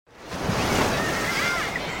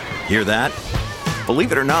Hear that?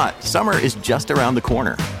 Believe it or not, summer is just around the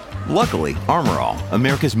corner. Luckily, Armor All,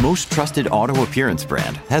 America's most trusted auto appearance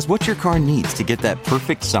brand, has what your car needs to get that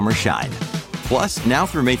perfect summer shine. Plus, now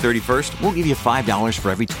through May 31st, we'll give you $5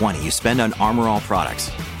 for every $20 you spend on Armor All products.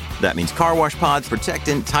 That means car wash pods,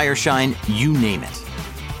 protectant, tire shine, you name it.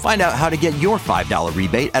 Find out how to get your $5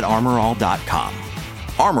 rebate at armorall.com.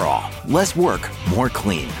 Armor All, less work, more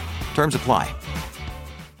clean. Terms apply.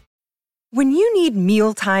 When you need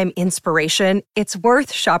mealtime inspiration, it's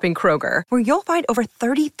worth shopping Kroger, where you'll find over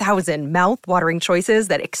 30,000 mouth-watering choices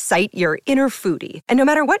that excite your inner foodie. And no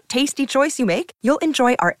matter what tasty choice you make, you'll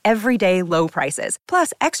enjoy our everyday low prices,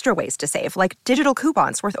 plus extra ways to save, like digital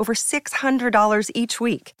coupons worth over $600 each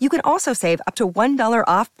week. You can also save up to $1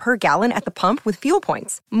 off per gallon at the pump with fuel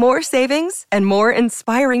points. More savings and more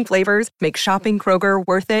inspiring flavors make shopping Kroger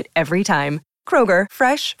worth it every time. Kroger,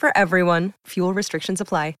 fresh for everyone. Fuel restrictions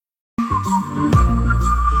apply.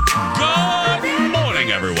 Good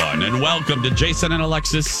morning, everyone, and welcome to Jason and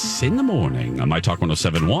Alexis in the Morning on My Talk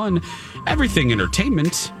 1071. Everything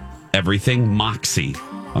entertainment, everything Moxie.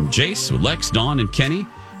 I'm Jace with Lex, Dawn, and Kenny.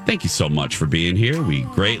 Thank you so much for being here. We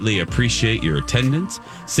greatly appreciate your attendance.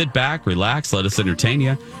 Sit back, relax, let us entertain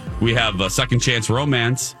you. We have a Second Chance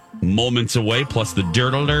Romance moments away, plus the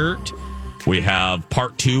Dirt Alert. We have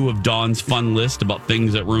part 2 of Dawn's fun list about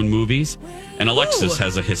things that ruin movies. And Alexis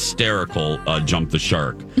has a hysterical Jump the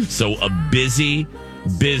Shark. So a busy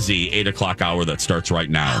 8 o'clock hour that starts right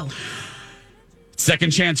now. Wow. Second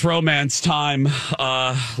Chance Romance time. We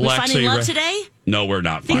finding love today? No, we're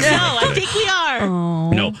not finding love today. I think we are.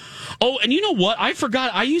 No. Oh, and you know what? I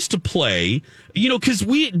forgot. I used to play, because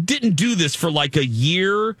we didn't do this for like a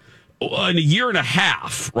year and a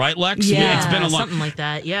half, right, Lex? Yeah, it's been a long, something like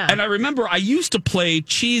that, yeah. And I remember I used to play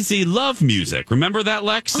cheesy love music. Remember that,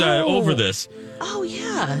 Lex? Over this. Oh,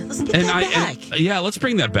 yeah. Let's get that back. Let's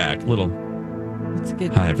bring that back. Let's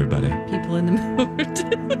get Hi, everybody. people in the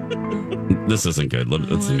mood. This isn't good. Let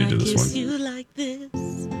me do this one. You like this.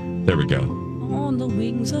 There we go. On the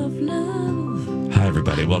wings of love. Hi,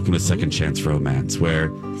 everybody. Welcome to Second Chance Romance, where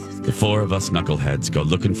the 4 of us knuckleheads go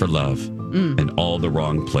looking for love in all the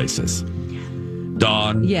wrong places.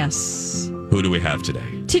 Dawn. Yes. Who do we have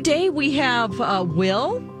today? Today we have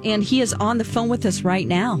Will, and he is on the phone with us right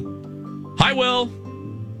now. Hi, Will.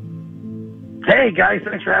 Hey, guys.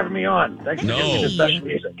 Thanks for having me on. Thanks for giving me the special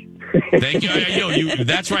music. Thank you.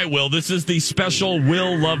 That's right, Will. This is the special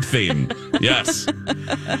Will love theme. Yes.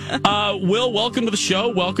 Will, welcome to the show.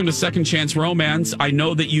 Welcome to Second Chance Romance. I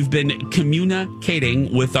know that you've been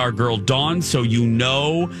communicating with our girl Dawn, so you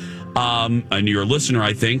know, and you're a listener,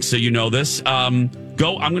 I think, so you know this. I'm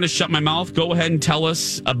going to shut my mouth. Go ahead and tell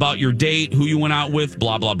us about your date, who you went out with,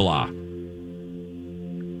 blah, blah, blah.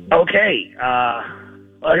 Okay.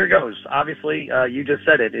 Well, here goes. Obviously, you just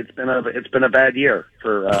said it. It's been a bad year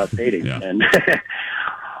for dating and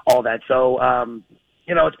all that. So,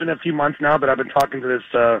 it's been a few months now, but I've been talking to this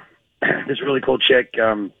this really cool chick.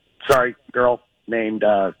 Girl named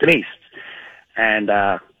Denise, and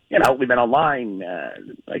we've been online,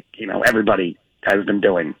 everybody has been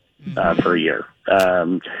doing for a year.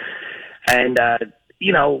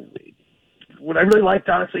 What I really liked,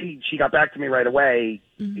 honestly, she got back to me right away.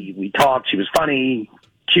 Mm-hmm. We talked. She was funny,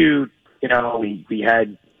 cute. We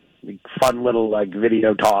had fun little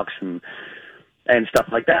video talks and stuff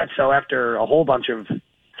like that. So after a whole bunch of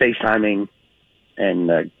FaceTiming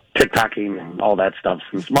and TikToking and all that stuff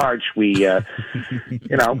since March, we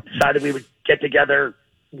decided we would get together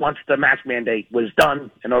once the mask mandate was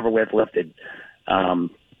done and over with, lifted.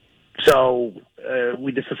 So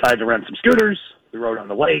we just decided to rent some scooters. We rode on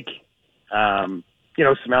the lake. Some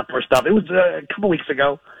outdoor stuff. It was a couple weeks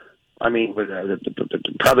ago. I mean,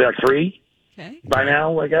 probably like 3 by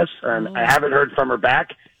now, I guess. And I haven't heard from her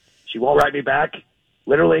back. She won't write me back.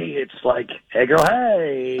 Literally, it's like, hey, girl,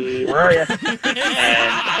 hey, where are you?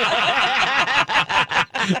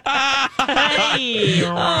 Hey.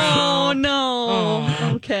 Oh, no.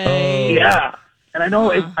 Okay. Yeah. And I know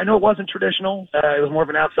it wasn't traditional. It was more of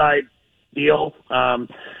an outside deal.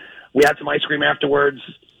 We had some ice cream afterwards.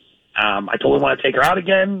 I told her I want to take her out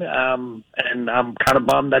again, and I'm kind of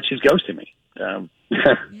bummed that she's ghosting me.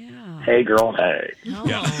 Hey, girl, hey. Oh.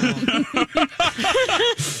 Yeah.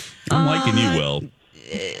 I'm liking you, Will.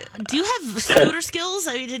 Do you have scooter skills?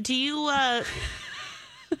 I mean, do you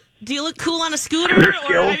look cool on a scooter?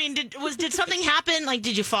 Or I mean, did something happen? Like,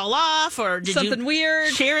 did you fall off, or did something you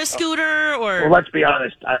weird share a scooter? Or well, let's be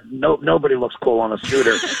honest. Nobody looks cool on a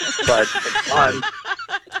scooter, but it's fun.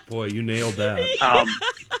 Boy, you nailed that.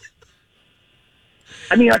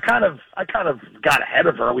 I mean, I kind of got ahead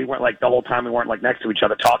of her. We weren't like the whole time. We weren't like next to each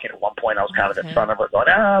other talking. At one point, I was kind of in front of her, going,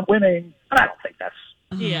 "I'm winning." And I don't think that's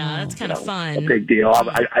that's kind of fun. a big deal.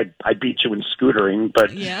 I beat you in scootering,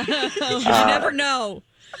 but Yeah. You never know.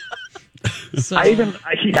 So, I even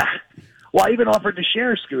offered to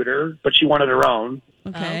share a scooter, but she wanted her own.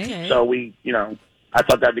 okay. So I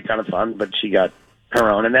thought that'd be kind of fun, but she got her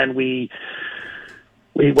own, and then we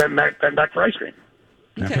went back for ice cream.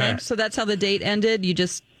 Okay. So that's how the date ended. You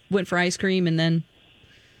just went for ice cream and then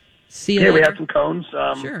see you Yeah, later. we had some cones.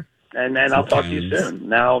 Sure. And then I'll talk to you soon.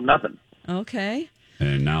 Now, nothing. Okay.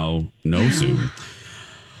 And now, no soon.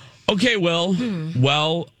 Okay, Will.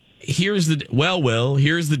 Well, here's the deal. We're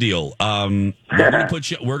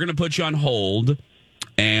gonna put you on hold,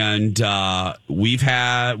 and we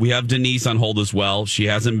have Denise on hold as well. She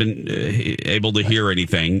hasn't been able to hear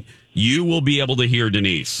anything. You will be able to hear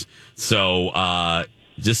Denise. So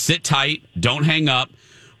just sit tight. Don't hang up.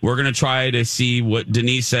 We're going to try to see what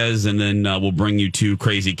Denise says, and then we'll bring you two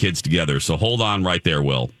crazy kids together. So hold on right there,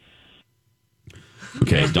 Will.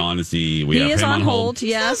 Okay, Dawn is He have is him on hold.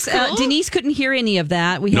 Yes. Cool. Denise couldn't hear any of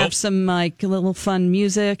that. We have some like little fun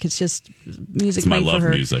music. It's just music It's my made love for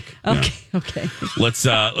her. music. Okay. Okay. Let's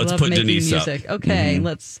Love put making Denise music. up. Okay,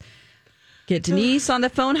 let's get Denise on the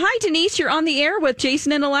phone. Hi, Denise. You're on the air with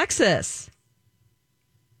Jason and Alexis.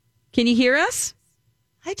 Can you hear us?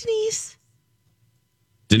 Hi, Denise.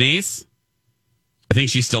 Denise? I think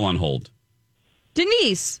she's still on hold.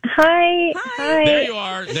 Denise. Hi. There you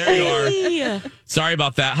are. Hey. Sorry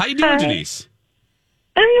about that. How you doing, Hi. Denise?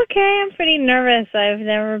 I'm okay. I'm pretty nervous. I've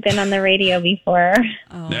never been on the radio before.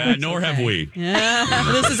 Nor have we. Yeah,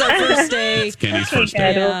 this is our first day. It's Kenny's Okay, first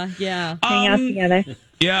day. good. Yeah. Hang out together.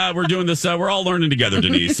 Yeah, we're doing this. We're all learning together,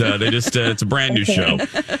 Denise. It's a brand new show.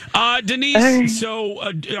 Denise, so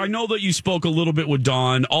I know that you spoke a little bit with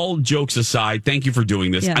Dawn. All jokes aside, thank you for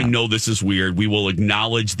doing this. Yeah. I know this is weird. We will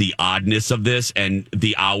acknowledge the oddness of this and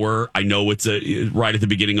the hour. I know it's right at the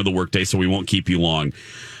beginning of the workday, so we won't keep you long.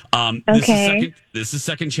 Okay. This is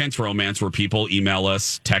Second Chance Romance, where people email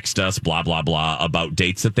us, text us, blah, blah, blah, about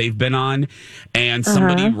dates that they've been on. And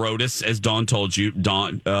somebody wrote us, as Dawn told you,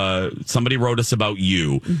 somebody wrote us about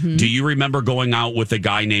you. Mm-hmm. Do you remember going out with a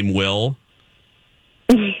guy named Will?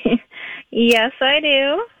 Yes, I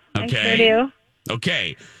do. Okay. I sure do.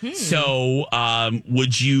 Okay. So,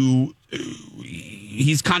 would you,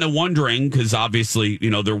 he's kind of wondering, because obviously,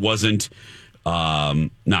 there wasn't,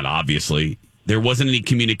 not obviously, there wasn't any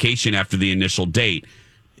communication after the initial date.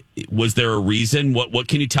 Was there a reason? What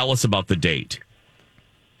can you tell us about the date?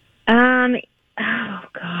 Oh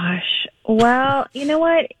gosh. Well, you know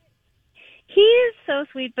what? He is so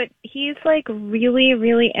sweet, but he's like really,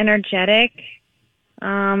 really energetic,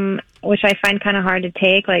 which I find kind of hard to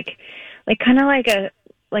take. Like kind of like a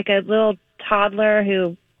little toddler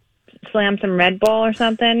who slammed some Red Bull or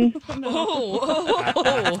something. And Wow,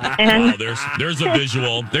 there's a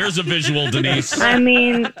visual. There's a visual, Denise. I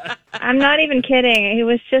mean, I'm not even kidding. He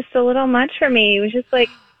was just a little much for me. He was just like,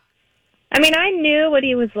 I mean, I knew what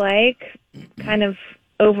he was like kind of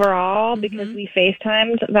overall because we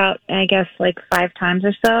FaceTimed about, I guess, like 5 times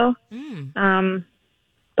or so.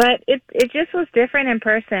 But it just was different in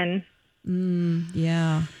person.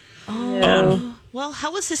 Yeah. Oh. Well,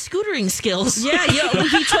 how was his scootering skills? Yeah.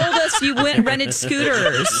 He told us you went and rented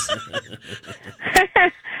scooters.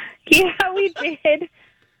 Yeah, we did.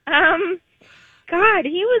 God,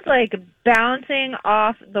 he was like bouncing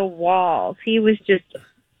off the walls. He was just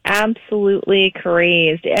absolutely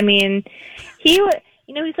crazed. I mean, he's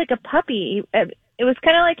like a puppy. It was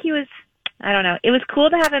kind of like he was, I don't know. It was cool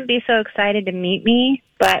to have him be so excited to meet me,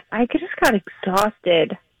 but I just got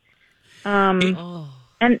exhausted.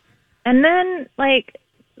 And then, like,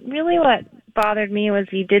 really what bothered me was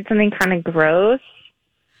he did something kind of gross.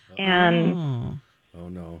 And oh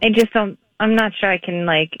no. I'm not sure I can,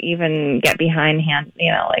 like, even get behind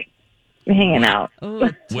hanging out. Oh,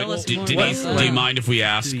 tell us more Denise, about do you that. mind if we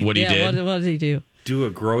ask what he did? What did he do? Do a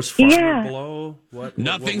gross farmer Yeah. blow? What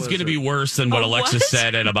Nothing's was going to it? be worse than what Alexis what?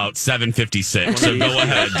 said at about 7:56. So go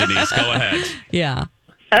ahead, Denise. Go ahead. Yeah.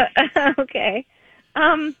 Okay.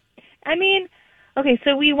 I mean, okay,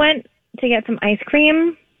 so we went to get some ice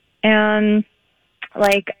cream, and,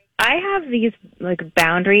 like, I have these, like,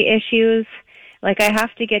 boundary issues. Like, I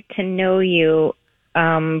have to get to know you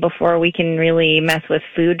before we can really mess with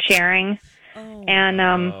food sharing. Oh. And,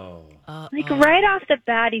 like, right off the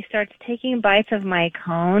bat, he starts taking bites of my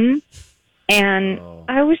cone, and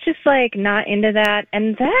I was just, like, not into that.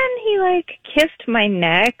 And then he, like, kissed my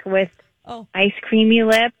neck with ice creamy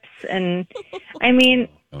lips, and, I mean...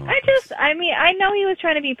 I know he was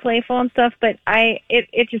trying to be playful and stuff, but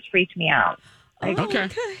it just freaked me out. Okay.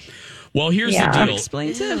 Well, here's the Yeah. deal.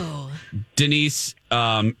 Explains it. Denise,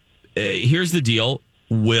 here's the deal.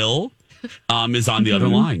 Will is on the other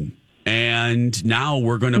line. And now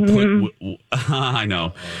we're going to put, I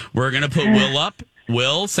know, we're going to put Will up.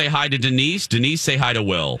 Will, say hi to Denise. Denise, say hi to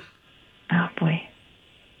Will. Oh, boy.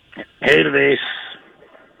 Hey, Denise.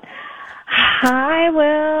 Hi,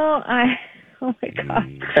 Will. Oh, my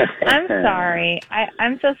God. I'm sorry.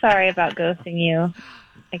 I'm so sorry about ghosting you,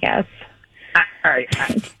 I guess.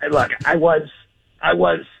 Look, I was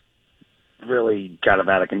really kind of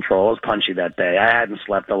out of control. I was punchy that day. I hadn't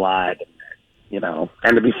slept a lot,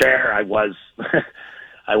 And to be fair, I was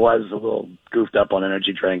I was a little goofed up on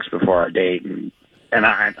energy drinks before our date, and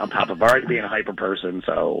I, on top of already being a hyper person,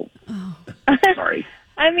 so sorry.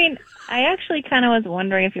 I mean, I actually kind of was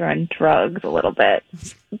wondering if you're on drugs a little bit.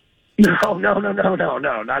 No,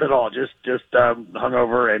 not at all. Just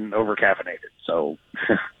hungover and over caffeinated. So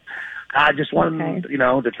I just wanted,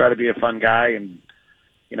 to try to be a fun guy, and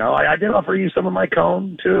I did offer you some of my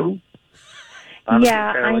cone too. Honestly,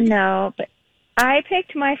 Yeah, I know, but I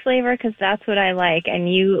picked my flavor because that's what I like,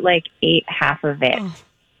 and you ate half of it.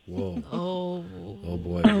 Whoa. Oh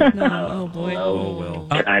boy. Oh, boy. Oh, Will.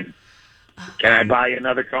 Can I buy you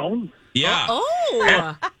another cone? Yeah.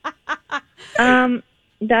 Oh.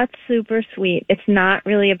 That's super sweet. It's not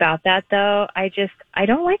really about that though. I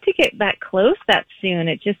don't like to get that close that soon.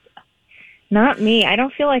 It just not me. I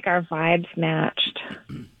don't feel like our vibes matched.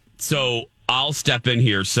 So I'll step in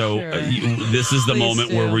here. So Sure. This is the Please moment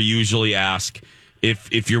do. where we usually ask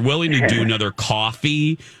if you're willing to do another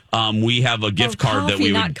coffee. We have a gift card that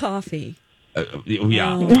we not would. coffee. Coffee. We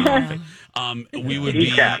would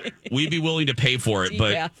be Decaf. we'd be willing to pay for it,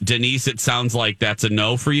 but Decaf. Denise, it sounds like that's a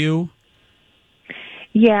no for you.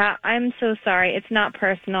 Yeah, I'm so sorry. It's not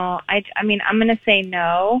personal. I mean, I'm going to say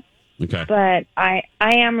no, Okay. but I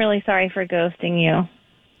am really sorry for ghosting you.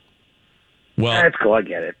 Well, That's cool. I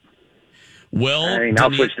get it. Will I mean, I'll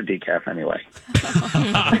Denise- switch to decaf anyway.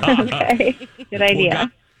 Okay, good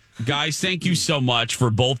idea. Guys, thank you so much for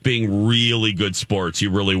both being really good sports. You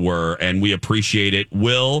really were, and we appreciate it.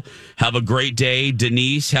 Will, have a great day.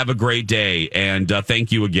 Denise, have a great day, and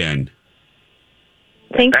thank you again.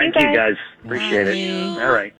 Thank Thank you you guys. guys. Appreciate it. All right.